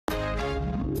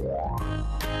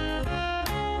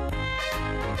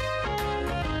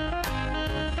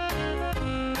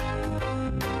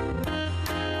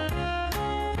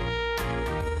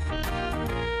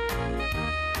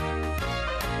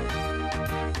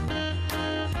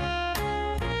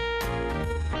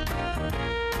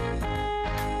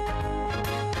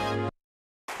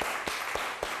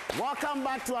Welcome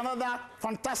back to another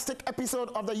fantastic episode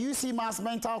of the Ucmas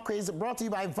Mental Quiz, brought to you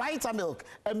by Vitamilk,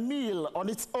 a meal on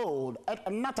its own, at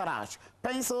Natarash,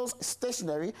 pencils,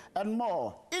 stationery, and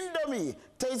more. Indomie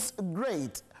tastes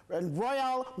great. And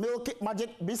Royal Milk Magic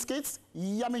Biscuits,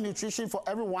 yummy nutrition for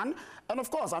everyone. And of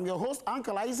course, I'm your host,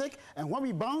 Uncle Isaac. And when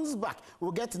we bounce back,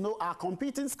 we'll get to know our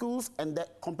competing schools and the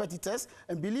competitors.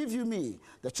 And believe you me,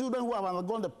 the children who have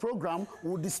undergone the program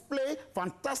will display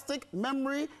fantastic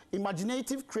memory,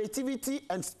 imaginative creativity,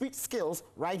 and speech skills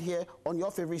right here on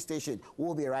your favorite station.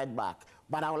 We'll be right back.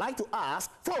 But I would like to ask,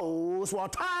 folks,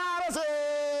 what time is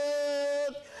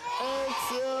it?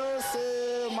 It's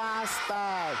your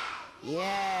master.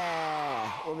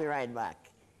 Yeah, we'll be right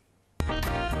back.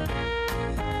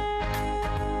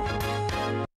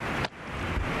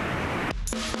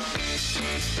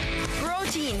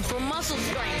 Protein for muscle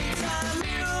strength.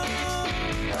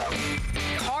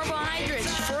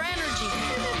 Carbohydrates for energy.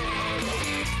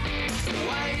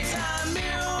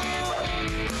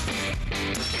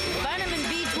 Vitamin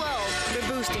B12 for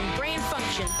boosting brain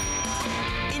function.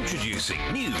 Introducing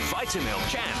new Vitamilk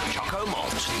Jam Choco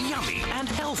Malt. Yummy and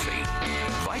healthy.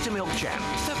 Vitamilk Jam,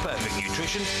 the perfect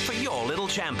nutrition for your little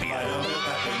champion.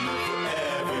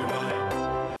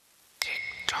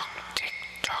 Tick-tock,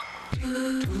 tick-tock.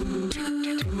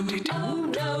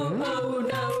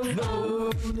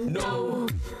 No.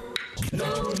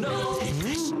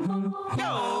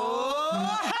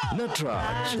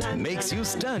 Natraj makes you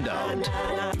stand out.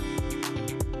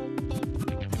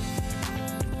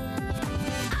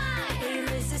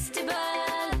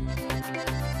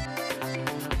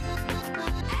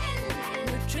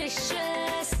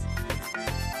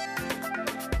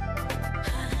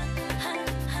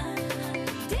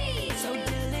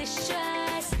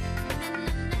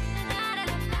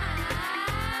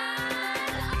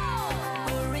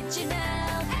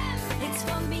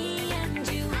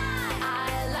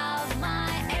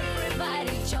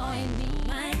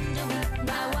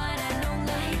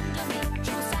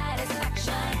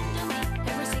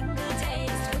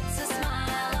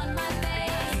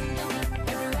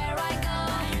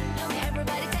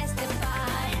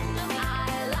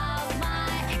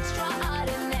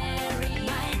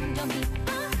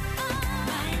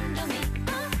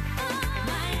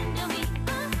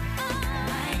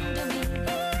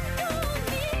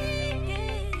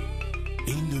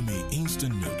 Indomie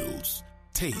instant noodles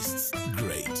tastes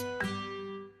great.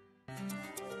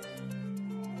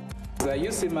 The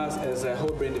Ucmas is a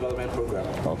whole brain development program,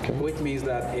 which means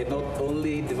that it not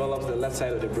only develops the left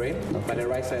side of the brain, but the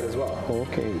right side as well.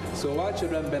 So while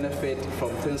children benefit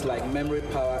from things like memory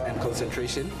power and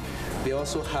concentration, they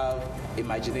also have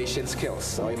imagination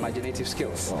skills or imaginative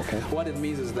skills. What it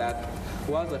means is that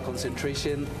while the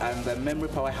concentration and the memory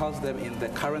power helps them in the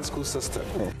current school system,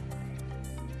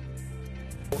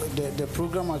 The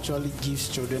program actually gives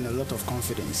children a lot of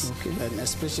confidence, and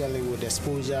especially with the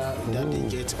exposure that they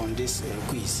get on this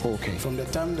quiz. From the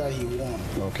time that he won,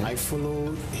 I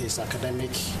followed his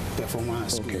academic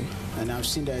performance, and I've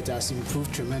seen that it has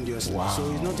improved tremendously.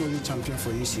 So he's not only champion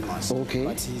for Ucmas,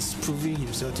 but he's proving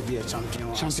himself to be a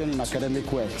champion. Champion in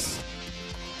academic works.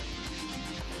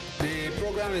 The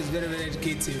program is very, very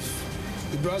educative.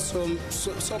 It brought so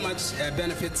much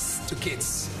benefits to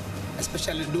kids,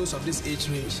 especially those of this age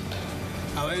range.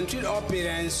 I will entreat all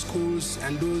parents, schools,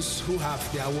 and those who have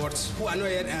their awards, who are not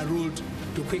yet enrolled,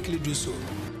 to quickly do so.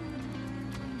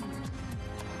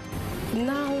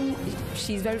 Now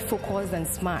she's very focused and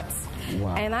smart.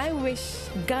 And I wish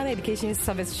Ghana Education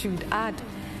Service should add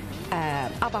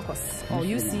Abacus or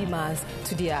Ucmas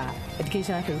to their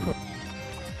educational curriculum.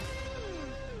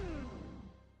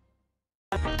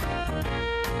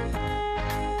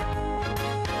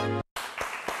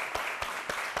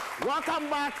 Welcome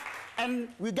back, and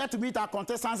we get to meet our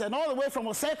contestants, and all the way from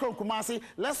Oseko, Kumasi,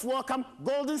 let's welcome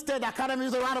Golden State Academy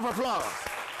with a round of applause.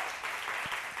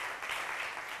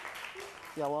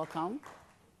 You're welcome.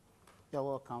 You're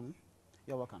welcome.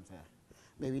 You're welcome, sir.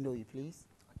 May we know you, please?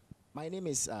 My name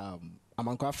is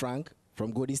Amankwa Frank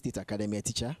from Golden State Academy, a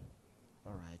teacher.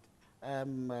 All right.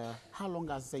 How long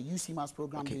has the Ucmas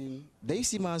program been? The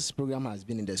Ucmas program has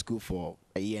been in the school for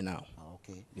a year now.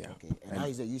 And how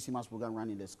is the Ucmas program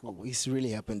running in the school? It's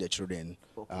really helping the children.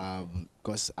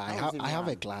 Because I have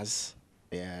a class.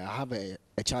 I have a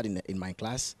child in my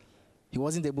class. He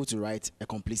wasn't able to write a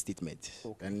complete statement.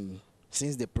 And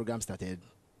since the program started,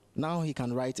 now he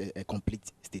can write a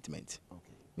complete statement.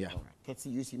 Yeah.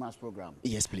 Ketsi Ucmas program.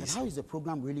 Yes, please. And how is the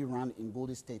program really run in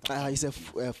Golden State? It's a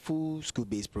full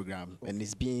school-based program, and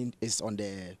it's on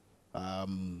the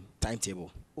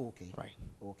timetable. Right.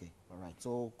 All right.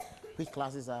 So, which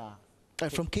classes are?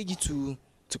 From KG2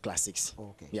 to class 6.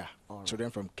 Okay. Yeah, All children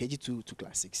from KG2 to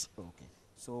class 6. Okay.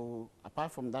 So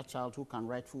apart from that child who can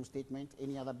write full statement,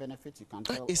 any other benefits you can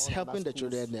tell? It's all helping other the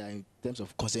children in terms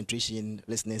of concentration,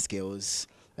 listening skills,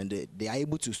 and they are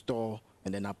able to store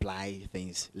and then apply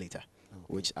things later,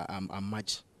 which I'm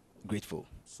much grateful.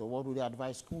 So what would you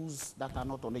advise schools that are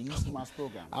not on the Ucmas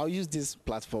program? I'll use this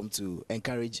platform to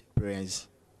encourage parents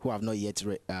who have not yet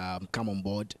come on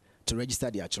board to register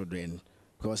their children,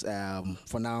 because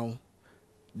for now,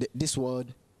 this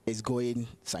world is going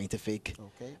scientific,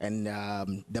 and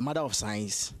the mother of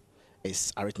science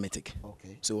is arithmetic.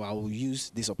 So I will use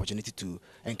this opportunity to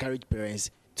encourage parents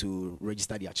to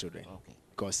register their children,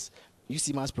 because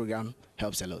Ucmas program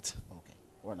helps a lot.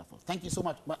 Wonderful. Thank you so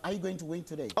much. But are you going to win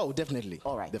today? Oh, definitely.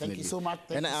 All right. Definitely. Thank you so much.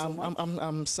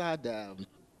 I'm sad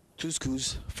 2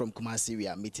 schools from Kumasi we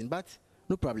are meeting, but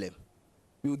no problem.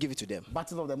 We will give it to them.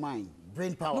 Battle of the mind,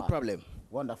 brain power. No problem.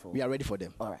 Wonderful. We are ready for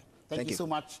them. All right. Thank you so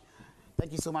much.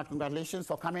 Thank you so much. Congratulations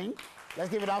for coming.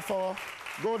 Let's give it up for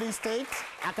Golden State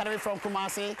Academy from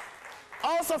Kumasi.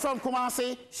 Also from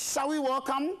Kumasi, shall we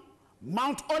welcome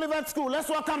Mount Olivet School? Let's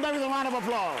welcome them with a round of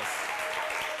applause.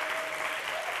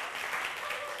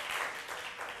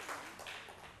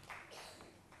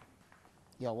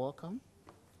 You're welcome.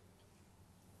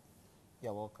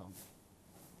 You're welcome.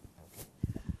 Okay.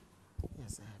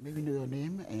 Yes, maybe know your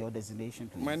name and your designation,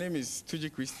 please. My name is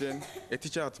Tuji Christian, a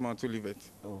teacher at Mount Olivet.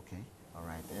 Okay. All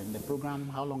right. And the program,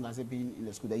 how long has it been in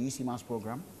the school? The Ucmas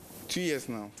program? 2 years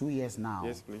now. 2 years now.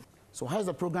 Yes, please. So how is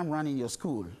the program run in your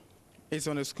school? It's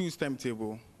on the school's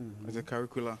timetable. It's a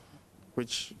curricula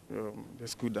which the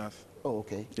school does. Oh,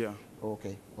 okay. Yeah.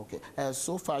 Okay, okay.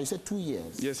 So far, you said 2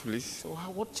 years. Yes, please. So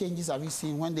what changes have you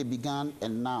seen when they began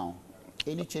and now?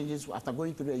 Any changes after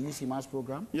going through the Ucmas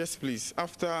program? Yes, please.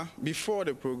 Before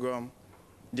the program,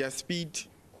 their speed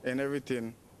and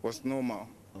everything was normal.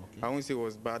 I won't say it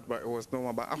was bad, but it was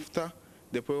normal. But after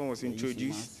the program was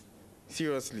introduced,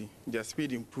 seriously, their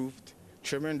speed improved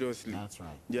tremendously. That's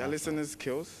right. Their listening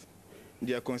skills,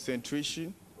 their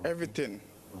concentration, everything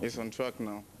is on track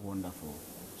now. Wonderful.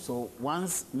 So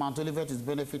once Mount Olivet is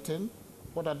benefiting,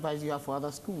 what advice do you have for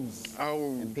other schools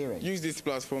and parents? Use this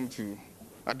platform to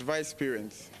advise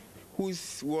parents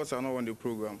whose words are not on the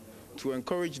program to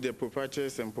encourage the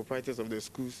proprietors and proprietors of the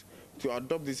schools to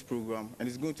adopt this program, and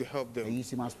it's going to help them. The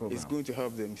Ucmas program. It's going to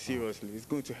help them, seriously. It's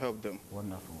going to help them.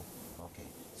 Wonderful. Okay.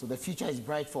 So the future is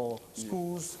bright for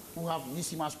schools who have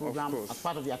Ucmas program as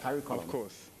part of their curriculum. Of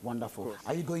course. Wonderful. Of course.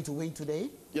 Are you going to win today?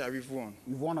 Yeah, we've won.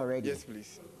 You've won already? Yes,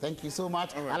 please. Thank you so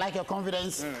much. Right. I like your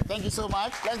confidence. Right. Thank you so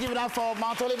much. Let's give it up for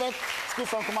Mount Olivet School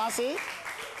from Kumasi.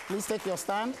 Please take your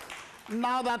stand.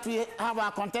 Now that we have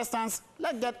our contestants,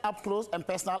 let's get up close and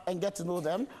personal and get to know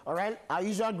them. All right? Our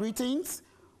usual greetings.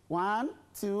 1,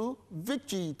 2,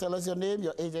 victory. Tell us your name,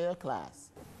 your age, and your class.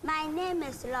 My name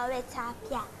is Loretta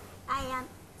Pia. I am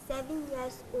 7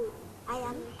 years old. I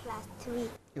am in class 3.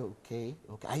 Okay,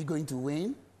 okay. Are you going to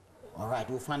win? All right,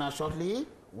 we'll find out shortly.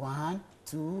 1,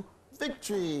 2,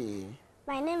 victory.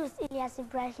 My name is Ilyas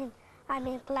Ibrahim. I'm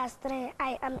in class 3.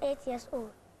 I am 8 years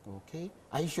old. Okay.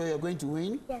 Are you sure you're going to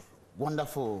win? Yes.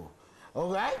 Wonderful.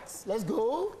 All right, let's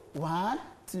go. 1,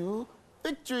 2,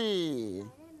 victory.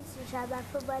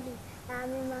 I'm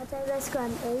in Mount Olivet School.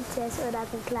 I'm 8 years old. I'm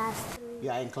in class 3.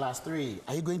 You are in class 3.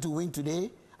 Are you going to win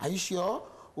today? Are you sure?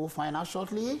 We'll find out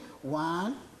shortly.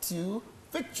 1, 2,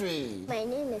 victory. My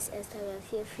name is Esther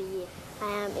Rafiye.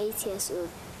 I am 8 years old.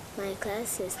 My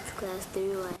class is class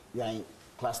 3-1. You are in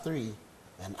class 3.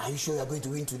 And are you sure you're going to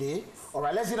win today? All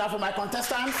right, let's do that for my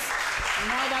contestants.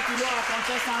 Now that you know our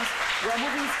contestants, we're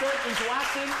moving straight into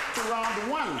action to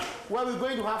round 1, where we're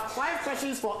going to have 5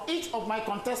 questions for each of my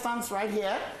contestants right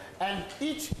here, and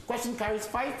each question carries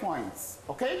 5 points,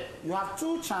 okay? You have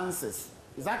 2 chances.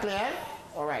 Is that clear?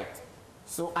 All right.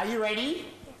 So are you ready?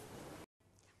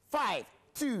 5,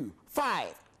 2,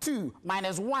 5, 2,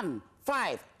 minus 1,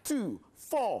 5, 2,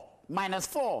 4, minus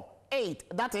 4, 8.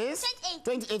 That is?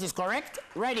 28. 28 is correct.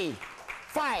 Ready?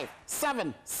 5,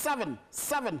 7, 7,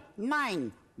 7,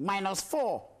 9, minus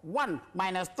 4, 1,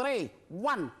 minus 3,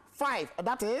 1, 5.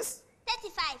 That is?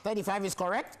 35. 35 is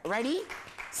correct. Ready?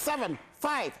 7,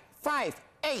 5, 5,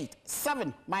 8,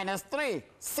 7, minus 3,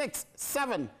 6,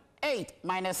 7, 8,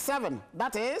 minus 7.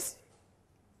 That is?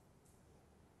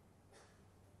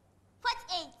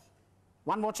 48.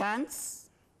 One more chance.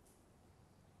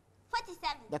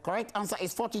 47. The correct answer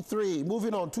is 43.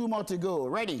 Moving on, 2 more to go.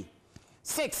 Ready?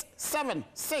 6, 7,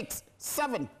 6,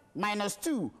 7, minus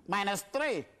 2, minus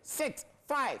 3, 6,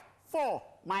 5, 4,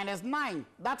 minus 9.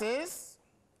 That is?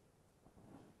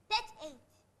 38.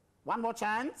 One more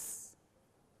chance.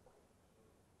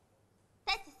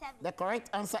 37. The correct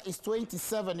answer is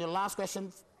 27. Your last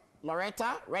question,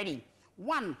 Loretta. Ready?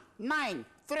 1, 9,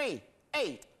 3,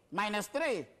 8, minus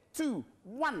 3, 2,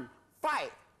 1, 5,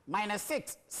 minus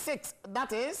 6, 6.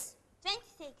 That is?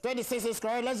 26. 26 is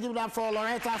correct. Let's give that for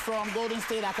Loretta from Golden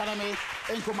State Academy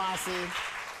in Kumasi.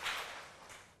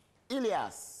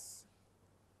 Elias,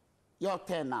 your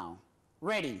turn now.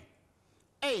 Ready?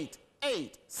 8,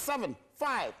 8, 7,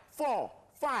 5, 4,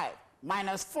 5,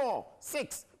 minus 4,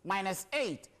 6, minus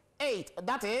 8, 8.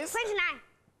 That is? 29.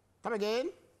 Come again.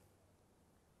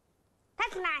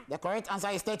 39. The correct answer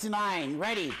is 39.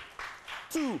 Ready?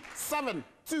 2, 7,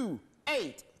 2,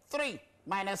 8, 3,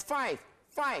 minus 5,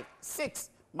 5, 6,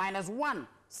 minus 1,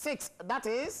 6. That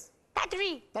is?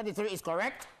 33. 33 is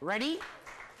correct. Ready?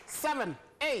 7,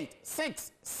 8,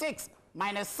 6, 6,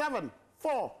 minus 7,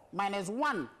 4, minus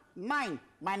 1, 9,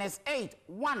 minus 8,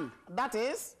 1. That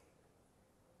is?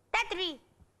 33.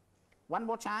 One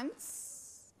more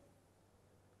chance.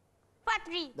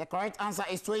 43. The correct answer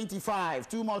is 25.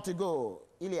 2 more to go.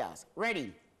 Elias,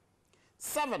 ready?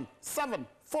 7, 7,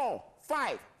 4,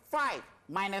 5, 5,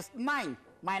 minus 9,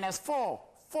 minus 4,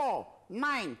 4,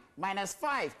 9, minus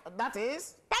 5. That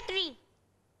is? 33.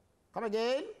 Come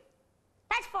again.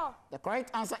 That's 4. The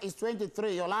correct answer is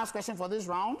 23. Your last question for this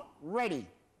round. Ready?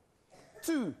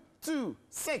 2, 2,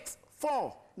 6,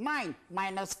 4, 9,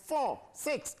 minus 4,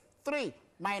 6, 3,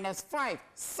 minus 5,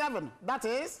 7. That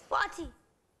is? 40.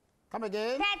 Come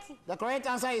again. 30. The correct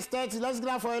answer is 30. Let's give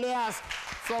that for Elias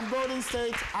from Golden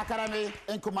State Academy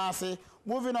in Kumasi.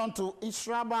 Moving on to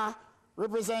Ishraba,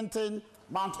 representing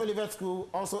Mount Olivet School,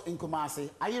 also in Kumasi.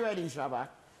 Are you ready, Ishraba?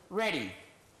 Ready.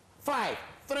 5,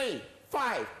 3,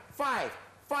 5, 5,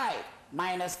 5,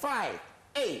 minus 5,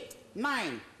 8,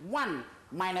 9, 1,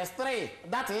 minus 3.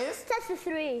 That is?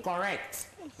 33. Correct.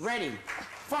 Ready.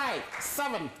 5,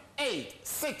 7, 8,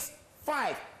 6,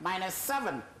 5, minus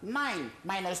 7, 9,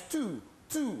 minus 2,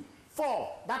 2,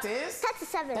 4. That is?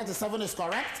 37. 37 is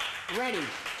correct. Ready.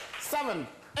 7,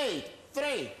 8,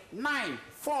 3, 9,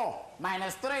 4,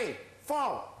 minus 3,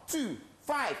 4, 2,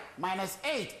 5, minus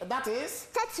 8. That is?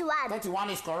 31. 31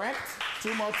 is correct.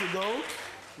 2 more to go.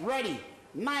 Ready.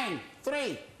 9,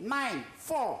 3, 9,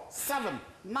 4, 7,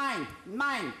 9,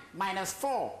 9, minus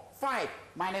 4, 5,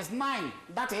 minus 9.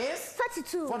 That is?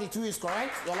 42. 42 is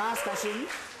correct. Your last question.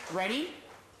 Ready?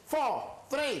 4,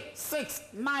 3, 6,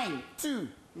 9, 2,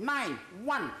 9,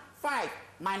 1, 5,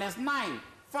 minus 9,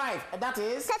 5. That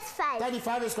is? 35.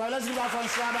 35 is correct. Let's give that for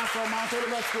Ishraba from Mount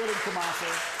Olivet School in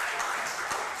Kumasi.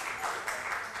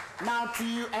 Now to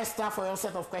you, Esther, for your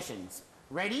set of questions.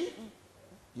 Ready?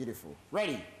 Beautiful.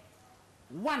 Ready?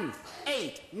 1,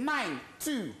 8, 9,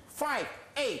 2, 5,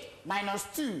 8, minus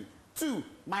 2, 2,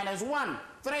 minus 1,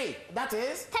 3. That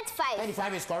is? 35.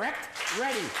 35 is correct.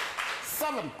 Ready?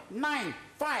 7, 9,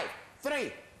 5,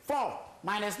 3, 4,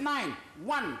 minus 9,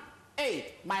 1, 8,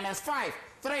 minus 5,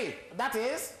 3. That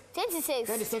is? 26.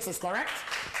 26 is correct.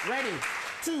 Ready?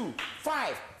 2,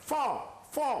 5, 4,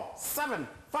 4, 7,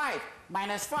 5,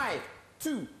 minus 5,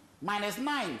 2, minus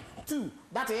 9, 2.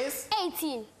 That is?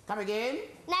 18. Come again.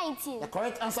 19. The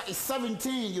correct answer is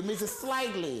 17. You missed it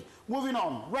slightly. Moving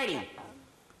on. Ready?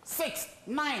 6,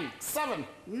 9, 7,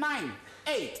 9,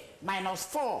 8, minus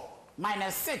 4,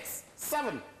 minus 6,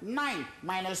 7, 9,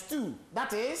 minus 2.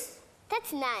 That is?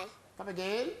 39. Come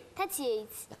again.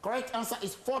 38. The correct answer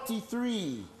is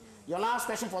 43. Your last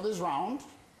question for this round.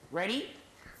 Ready?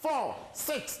 4,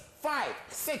 6, 5,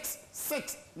 6,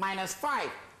 6, minus 5,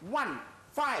 1,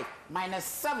 5, minus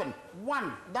 7,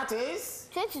 1. That is?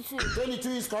 22. 22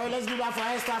 is correct. Let's give that for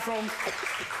Esther from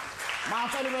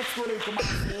Mount Olivet School in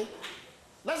Kumasi.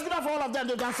 Let's give that for all of them.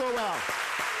 They've done so well.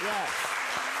 Yes.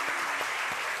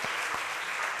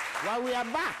 While we are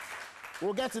back,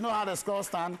 we'll get to know how the scores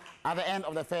stand at the end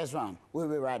of the first round. We'll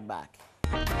be right back.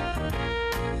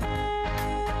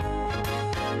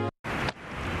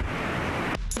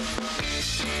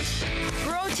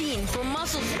 Protein for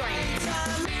muscle strength.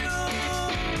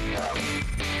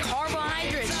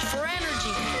 Carbohydrates for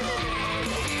energy.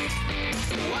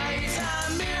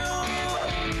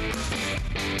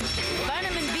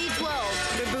 Vitamin B12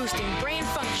 for boosting brain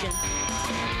function.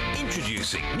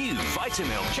 Introducing new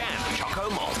Vitamilk Chan Choco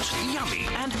Malt. Yummy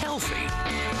and healthy.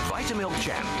 Vitamilk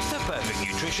Chan, the perfect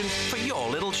nutrition for your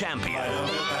little champion.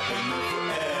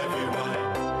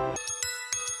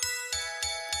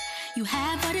 You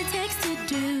have what it takes to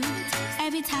do.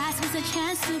 Every task is a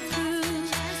chance to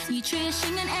prove.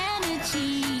 Nutrition and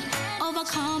energy.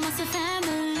 Overcome as a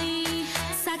family.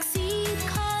 Succeed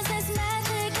cause there's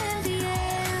magic in the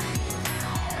air.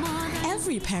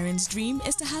 Every parent's dream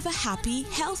is to have a happy,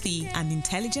 healthy, and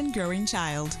intelligent growing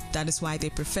child. That is why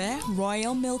they prefer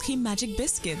Royal Milky Magic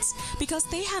Biscuits, because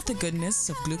they have the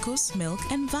goodness of glucose, milk,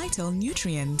 and vital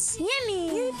nutrients.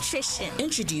 Yummy nutrition.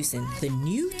 Introducing the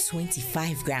new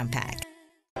 25-gram pack.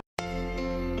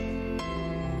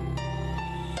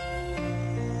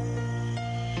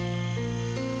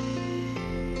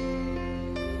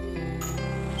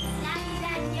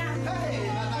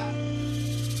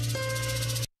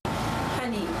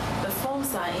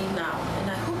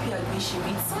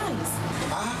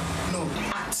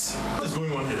 What's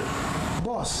going on here?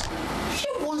 Boss, she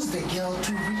wants the girl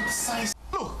to read size.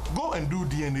 Look, go and do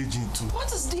DNA Gene 2.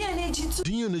 What is DNA Gene 2?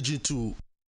 DNA Gene 2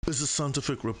 is a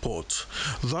scientific report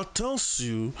that tells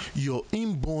you your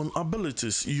inborn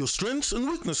abilities, your strengths and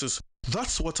weaknesses.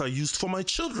 That's what I used for my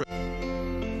children.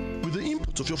 With the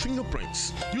input of your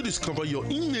fingerprints, you discover your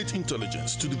innate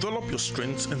intelligence to develop your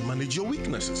strengths and manage your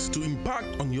weaknesses to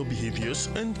impact on your behaviors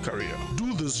and career.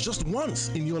 Do this just once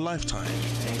in your lifetime.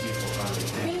 Thank you for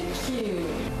coming. Thank you.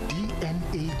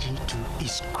 DNA G2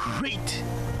 is great,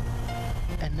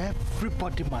 and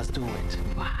everybody must do it.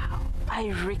 Wow,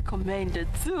 I recommend it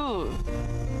too.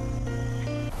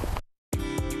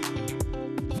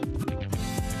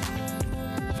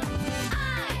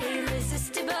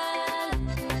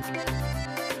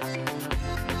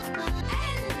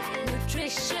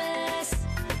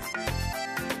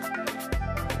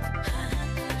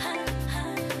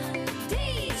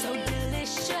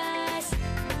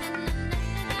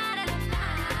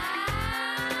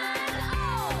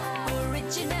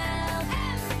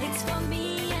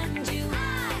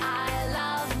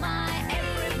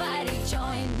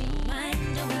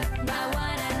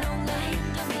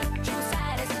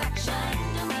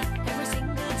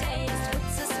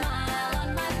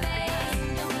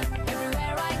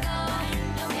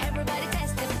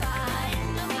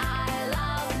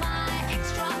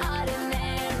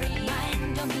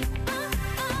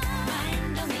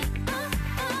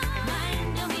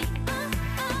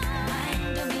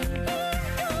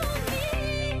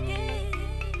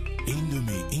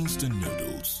 Instant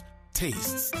noodles.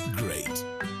 Tastes great.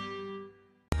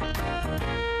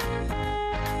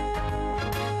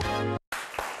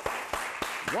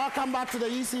 Welcome back to the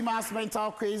Ucmas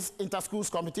Mental Quiz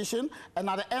Interschools Competition. And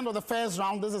at the end of the first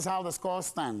round, this is how the scores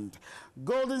stand.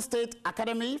 Golden State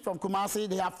Academy from Kumasi,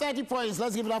 they have 30 points.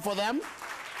 Let's give it up for them.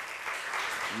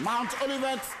 Mount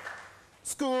Olivet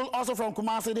School, also from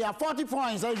Kumasi, they have 40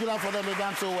 points. Let's give it up for them. They've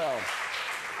done so well.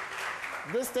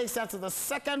 This takes us to the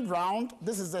second round.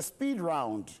 This is the speed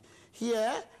round.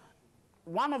 Here,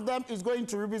 one of them is going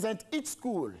to represent each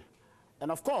school.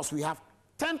 And of course, we have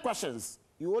 10 questions.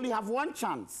 You only have one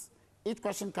chance. Each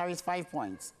question carries 5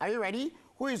 points. Are you ready?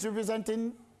 Who is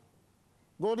representing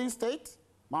Golden State?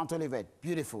 Mount Olivet.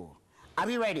 Beautiful. Are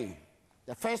we ready?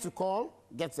 The first to call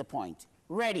gets the point.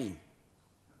 Ready.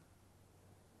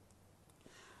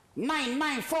 9,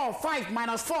 9, 4, 5,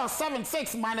 minus 4, 7,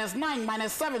 6, minus 9,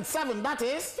 minus 7, 7. That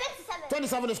is? 27.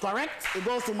 27 is correct. It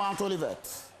goes to Mount Olivet.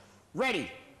 Ready.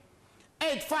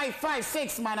 8, 5, 5,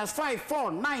 6, minus 5,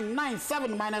 4, 9, 9,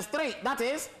 7, minus 3. That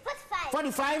is? 45.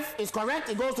 45 is correct.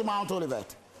 It goes to Mount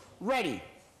Olivet. Ready.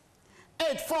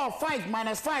 8, 4, 5,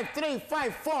 minus 5, 3,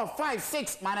 5, 4, 5,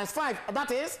 6, minus 5.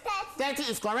 That is? 30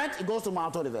 is correct. It goes to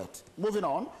Mount Olivet. Moving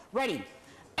on. Ready.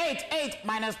 8, 8,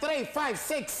 minus 3, 5,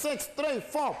 6, 6, 3,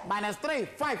 4, minus 3,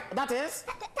 5. That is?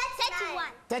 31.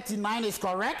 39 is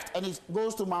correct, and it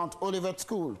goes to Mount Olivet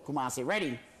School, Kumasi.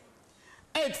 Ready?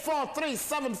 8, 4, 3,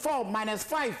 7, 4, minus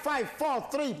 5, 5, 4,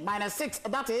 3, minus 6.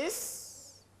 That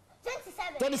is?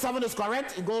 27. 27 is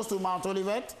correct. It goes to Mount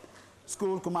Olivet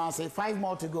School, Kumasi. 5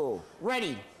 more to go.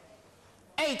 Ready?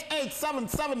 8, 8, 7,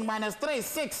 7, minus 3,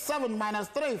 6, 7, minus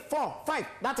 3, 4, 5.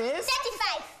 That is?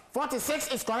 35.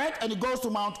 46 is correct, and it goes to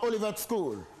Mount Olivet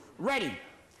School. Ready?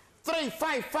 3,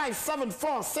 5, 5, 7,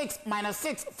 4, 6, minus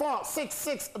 6, 4, 6,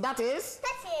 6. That is?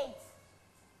 38.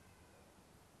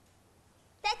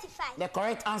 35. The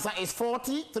correct answer is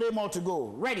 40. 3 more to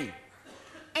go. Ready?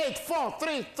 8, 4,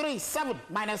 3, 3, 7,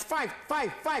 minus 5,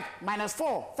 5, 5, minus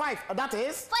 4, 5. That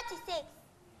is? 46.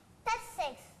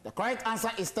 36. The correct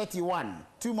answer is 31.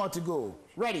 2 more to go.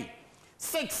 Ready?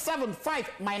 6, 7,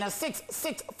 5, minus 6,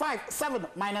 6, 5, 7,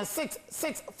 minus 6,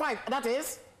 6, 5. That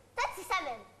is?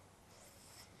 37.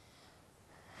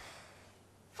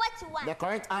 41. The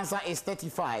correct answer is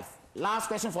 35. Last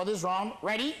question for this round.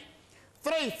 Ready?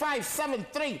 3, 5, 7,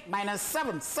 3, minus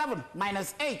 7, 7,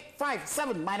 minus 8, 5,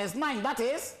 7, minus 9. That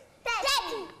is?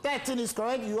 13. 13 is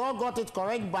correct. You all got it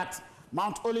correct, but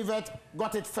Mount Olivet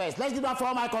got it first. Let's give that for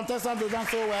all my contestants. They've done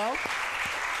so well.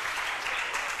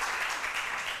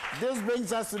 This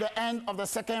brings us to the end of the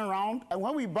second round. And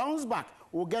when we bounce back,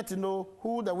 we'll get to know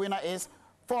who the winner is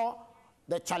for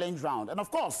the challenge round. And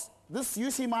of course, this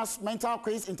Ucmas Mental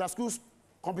Quiz Inter-Schools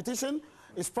competition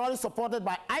is proudly supported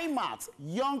by iMath,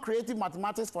 Young Creative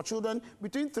Mathematics for Children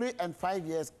between 3 and 5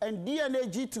 years, and DNA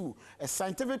G2, a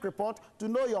scientific report to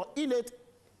know your innate,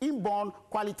 inborn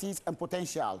qualities and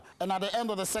potential. And at the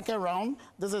end of the second round,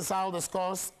 this is how the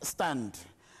scores stand.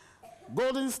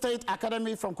 Golden State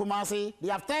Academy from Kumasi, they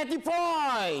have 30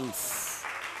 points.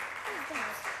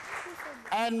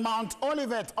 And Mount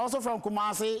Olivet, also from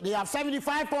Kumasi, they have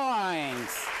 75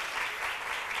 points.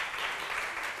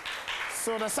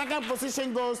 So the second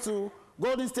position goes to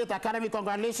Golden State Academy.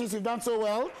 Congratulations, you've done so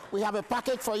well. We have a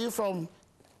package for you from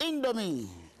Indomie.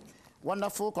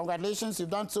 Wonderful, congratulations,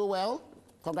 you've done so well.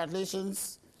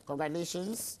 Congratulations,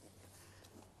 congratulations.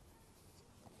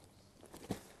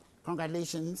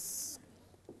 Congratulations.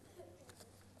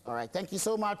 All right, thank you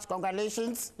so much,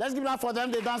 congratulations. Let's give it up for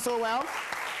them, they've done so well.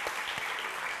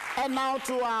 And now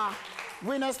to our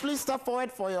winners, please step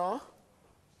forward for your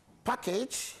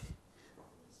package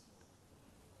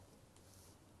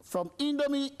from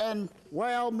Indomie and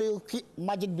Royal Milky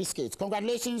Magic Biscuits.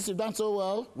 Congratulations, you've done so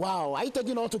well. Wow, are you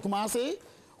taking all to Kumasi?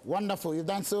 Wonderful, you've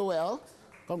done so well.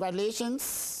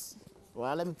 Congratulations.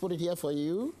 Well, let me put it here for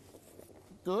you.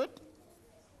 Good.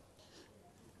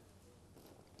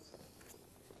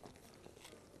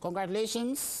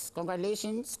 Congratulations,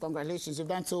 congratulations, congratulations, you've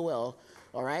done so well.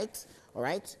 All right, all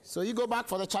right. So you go back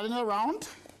for the challenger round.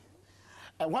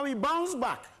 And when we bounce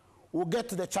back, we'll get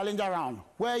to the challenger round,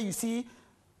 where you see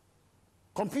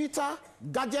computer,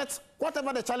 gadgets,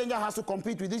 whatever the challenger has to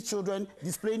compete with these children,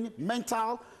 displaying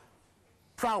mental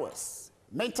prowess,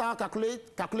 mental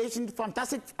calculation,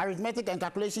 fantastic arithmetic and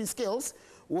calculation skills.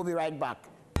 We'll be right back.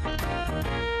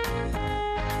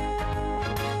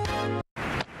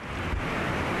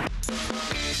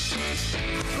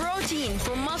 Protein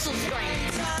for muscle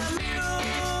strength.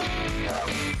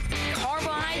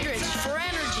 Carbohydrates for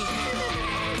energy.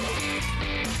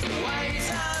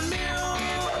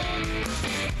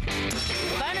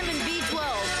 Vitamin B12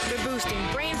 for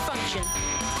boosting brain function.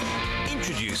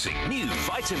 Introducing new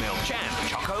Vitamilk Chan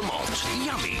Choco Malt.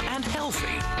 Yummy and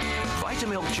healthy.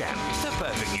 Vitamilk Chan, the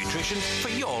perfect nutrition for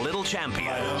your little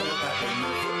champion.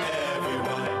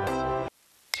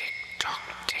 Tick-tock,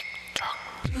 tick-tock.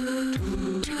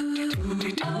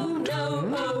 Oh no,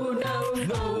 oh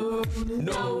no,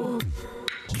 no.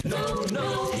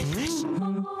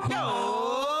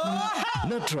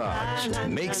 Natraj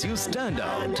makes you stand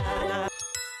out.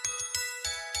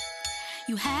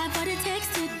 You have what it takes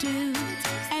to do.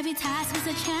 Every task is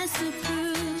a chance to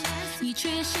prove.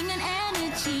 Nutrition and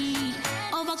energy.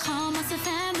 Overcome as a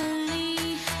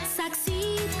family.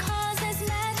 Succeed cause there's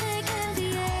magic in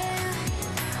the air.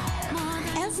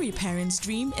 Every parent's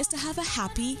dream is to have a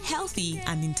happy, healthy,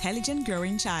 and intelligent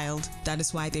growing child. That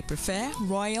is why they prefer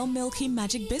Royal Milky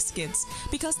Magic Biscuits,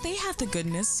 because they have the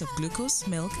goodness of glucose,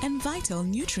 milk, and vital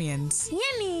nutrients.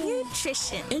 Yummy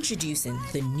nutrition. Introducing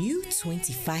the new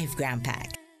 25-gram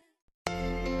pack.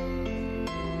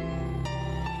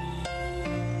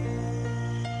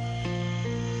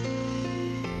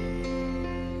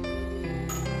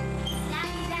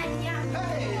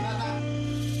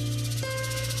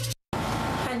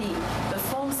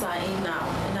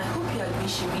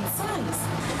 She reads science.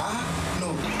 No,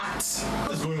 arts.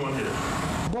 What's going on here?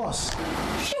 Boss,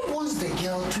 she wants the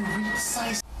girl to read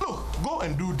science. Look, go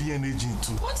and do DNA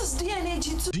G2. What is DNA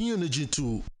G2? DNA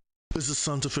G2 is a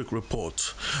scientific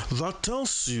report that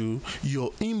tells you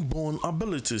your inborn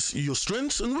abilities, your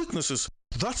strengths and weaknesses.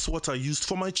 That's what I used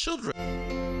for my children.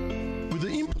 With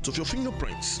the input of your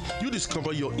fingerprints, you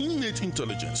discover your innate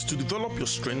intelligence to develop your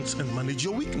strengths and manage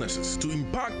your weaknesses to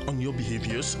impact on your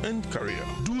behaviors and career.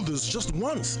 Do this just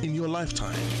once in your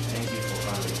lifetime. Thank you for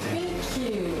coming. Thank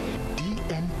you.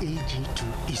 DNA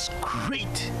G2 is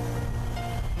great,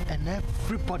 and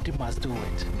everybody must do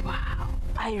it. Wow,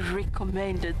 I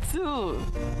recommend it too.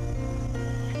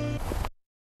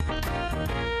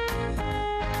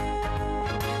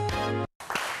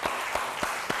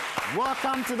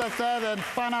 Welcome to the third and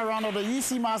final round of the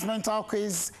Ucmas Mental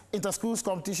Quiz Inter-Schools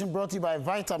competition, brought to you by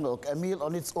Vitamilk, a meal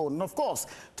on its own. And of course,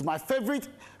 to my favorite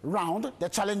round, the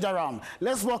challenger round.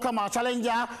 Let's welcome our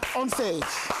challenger on stage.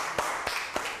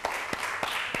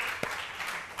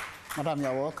 Madam,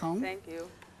 you're welcome. Thank you.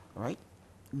 All right.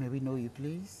 May we know you,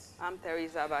 please? I'm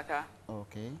Teresa Baka.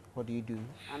 Okay. What do you do?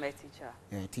 I'm a teacher.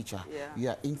 You're a teacher. Yeah. You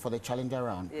are in for the challenger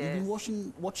round. Yes. You've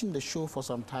been watching the show for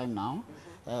some time now.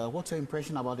 What's your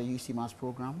impression about the Ucmas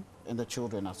program and the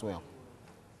children as well?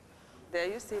 The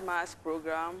Ucmas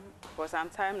program, for some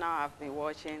time now I've been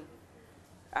watching.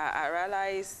 I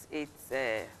realize it's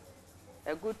a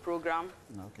good program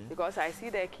because I see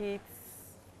the kids,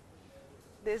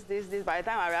 this. By the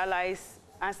time I realize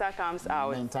answer comes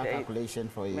out. Mental calculation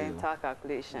for you. Mental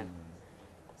calculation.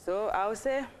 So I would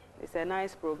say it's a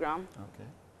nice program.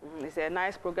 Okay. It's a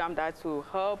nice program that will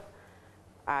help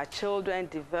our children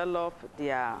develop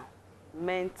their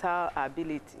mental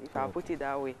ability, if I put it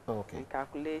that way. Okay. And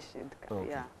calculation. Okay.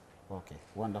 Yeah. Okay,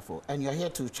 wonderful. And you're here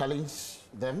to challenge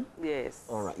them? Yes.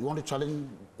 All right. You want to challenge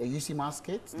the UCMAS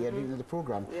kids? They're doing the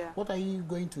program. Yeah. What are you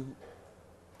going to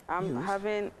I'm use?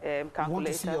 having a calculator. You want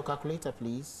to see your calculator,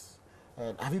 please?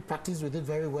 Have you practiced with it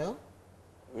very well?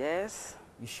 Yes.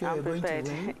 You sure I'm you're prepared.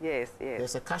 going to win? Yes.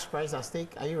 There's a cash prize at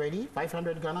stake. Are you ready?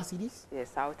 500 Ghana cedis?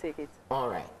 Yes, I'll take it. All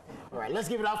right. All right. Let's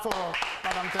give it up for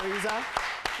Madam Teresa.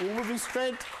 We're moving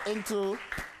straight into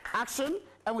action,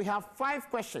 and we have 5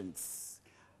 questions.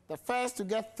 The first to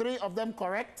get 3 of them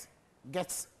correct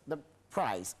gets the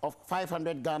prize of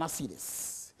 500 Ghana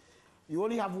cedis. You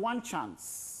only have 1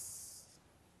 chance.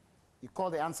 You call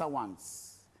the answer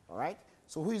once. All right?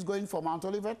 So who is going for Mount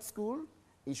Olivet School?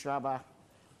 Ishraba.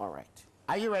 All right.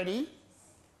 Are you ready?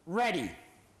 Ready.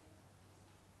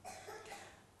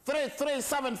 3, 3,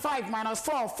 7, 5 minus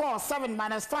 4, 4, 7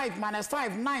 minus 5 minus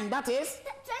 5, 9. That is?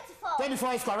 24.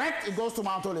 24 is correct. It goes to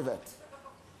Mount Olivet.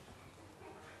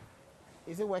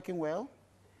 Is it working well?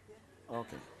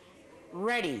 Okay.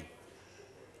 Ready.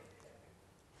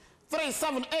 3,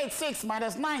 7, 8, 6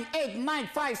 minus 9, 8, 9,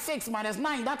 5, 6 minus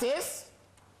 9. That is?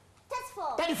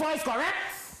 34. 34 is correct.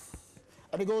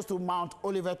 And it goes to Mount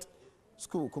Olivet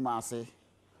School, Kumasi.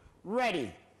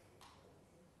 Ready.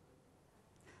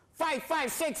 5,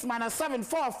 5, 6 minus 7,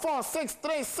 4, 4, 6,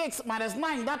 3, 6 minus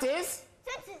 9. That is?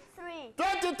 23.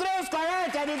 23 is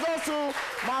correct. And it goes to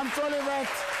Mount Olivet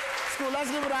School.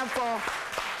 Let's give it up for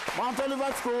Mount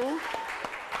Olivet School.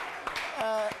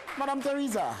 Madam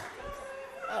Teresa,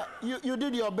 you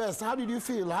did your best. How did you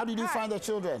feel? How did you find the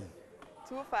children?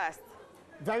 Too fast.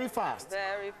 Very fast.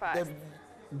 Very fast. The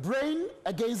brain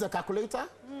against the calculator.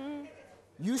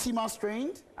 UCMAS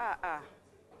trained.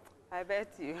 I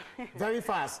bet you. Very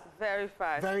fast. Very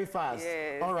fast. Very fast.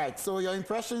 Yes. All right. So your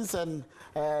impressions and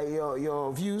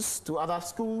your views to other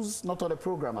schools, not on the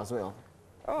program as well.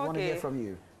 Oh, I want to hear from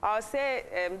you. I'll say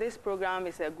this program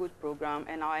is a good program,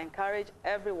 and I'll encourage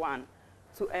everyone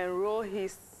to enroll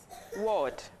his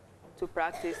ward to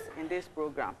practice in this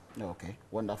program. Okay,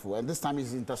 wonderful. And this time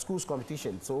is inter-schools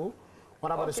competition. So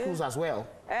what about the schools as well?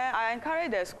 I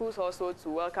encourage the schools also to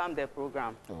welcome the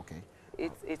program. Okay.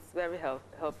 It's very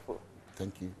helpful.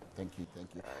 Thank you, thank you,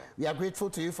 thank you. We are grateful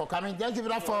to you for coming. Just give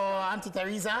it up for Auntie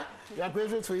Teresa. We are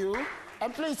grateful to you.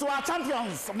 And please, to our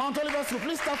champions, Mount Olivet School,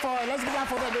 please step forward. Let's give it up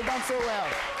for them. They've done so well.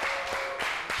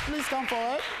 Please come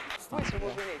forward. Let's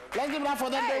give it up for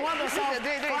them. They won themselves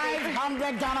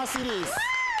 500 Ghana cedis.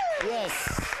 Yes.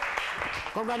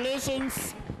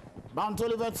 Congratulations, Mount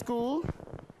Olivet School.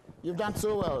 You've done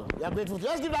so well. We are grateful.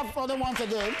 Let's give it up for them once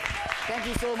again. Thank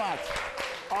you so much.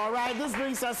 All right, this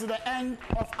brings us to the end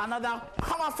of another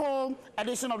powerful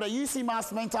edition of the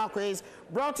UCMAS Mental Quiz,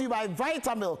 brought to you by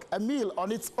Vitamilk, a meal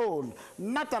on its own,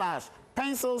 Natarash,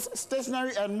 pencils,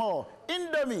 stationery, and more.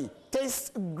 Indomie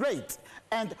tastes great.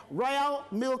 And Royal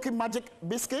Milky Magic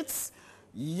Biscuits,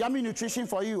 yummy nutrition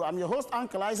for you. I'm your host,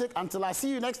 Uncle Isaac. Until I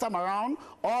see you next time around,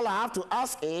 all I have to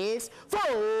ask is,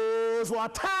 folks,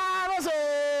 what time is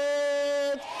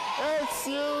it? It's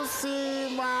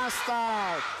UCMAS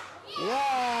time.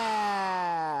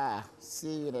 Yeah.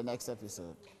 See you in the next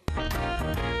episode.